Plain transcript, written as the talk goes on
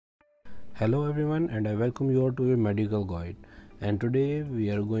Hello everyone, and I welcome you all to your medical guide. And today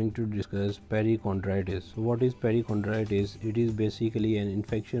we are going to discuss perichondritis. So what is perichondritis? It is basically an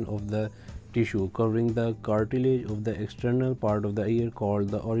infection of the tissue covering the cartilage of the external part of the ear called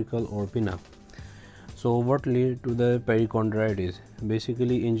the auricle or pinna. So what lead to the perichondritis?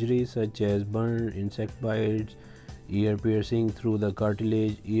 Basically injuries such as burn, insect bites, ear piercing through the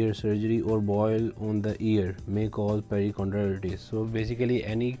cartilage, ear surgery or boil on the ear may cause perichondritis. So basically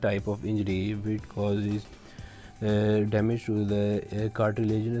any type of injury which causes damage to the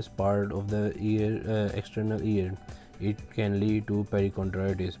cartilaginous part of the ear, external ear, it can lead to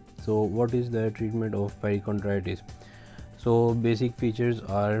perichondritis. So what is the treatment of perichondritis? So basic features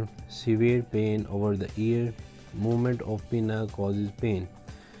are severe pain over the ear, movement of pinna causes pain,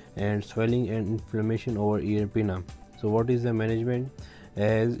 and swelling and inflammation over ear pinna. So what is the management?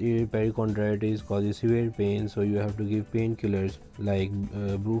 As ear perichondritis causes severe pain, so you have to give painkillers like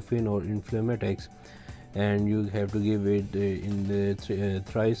brufen or inflammatics, and you have to give it in the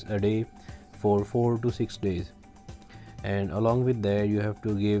thrice a day for 4 to 6 days. And along with that, you have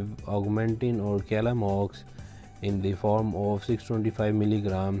to give augmentin or calamox in the form of 625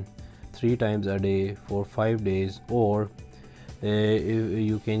 milligram 3 times a day for 5 days, or if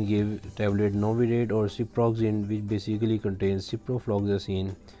you can give tablet Novidate or ciprofloxacin, which basically contains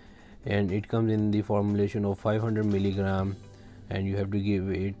ciprofloxacin, and it comes in the formulation of 500 milligram, and you have to give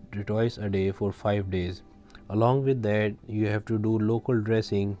it twice a day for 5 days. Along with that, you have to do local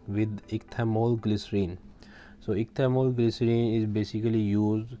dressing with ichthamol glycerin. So ichthamol glycerin is basically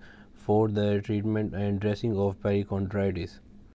used for the treatment and dressing of perichondritis.